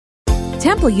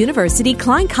Temple University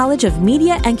Klein College of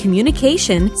Media and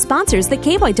Communication sponsors the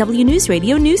KYW News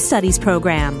Radio News Studies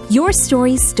program. Your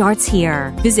story starts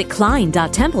here. Visit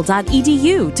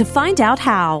klein.temple.edu to find out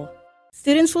how.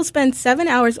 Students will spend 7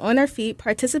 hours on their feet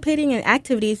participating in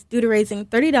activities due to raising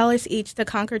 $30 each to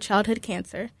conquer childhood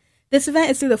cancer. This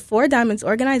event is through the Four Diamonds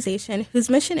organization,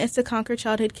 whose mission is to conquer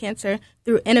childhood cancer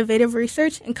through innovative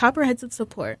research and comprehensive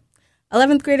support.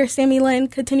 11th grader Sammy Lynn,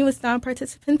 continuous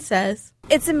non-participant, says,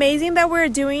 "It's amazing that we're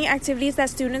doing activities that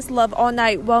students love all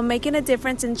night while making a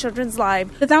difference in children's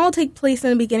lives." The event will take place in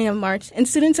the beginning of March, and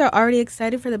students are already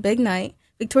excited for the big night.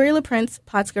 Victoria LaPrince,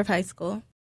 Pottsgrove High School.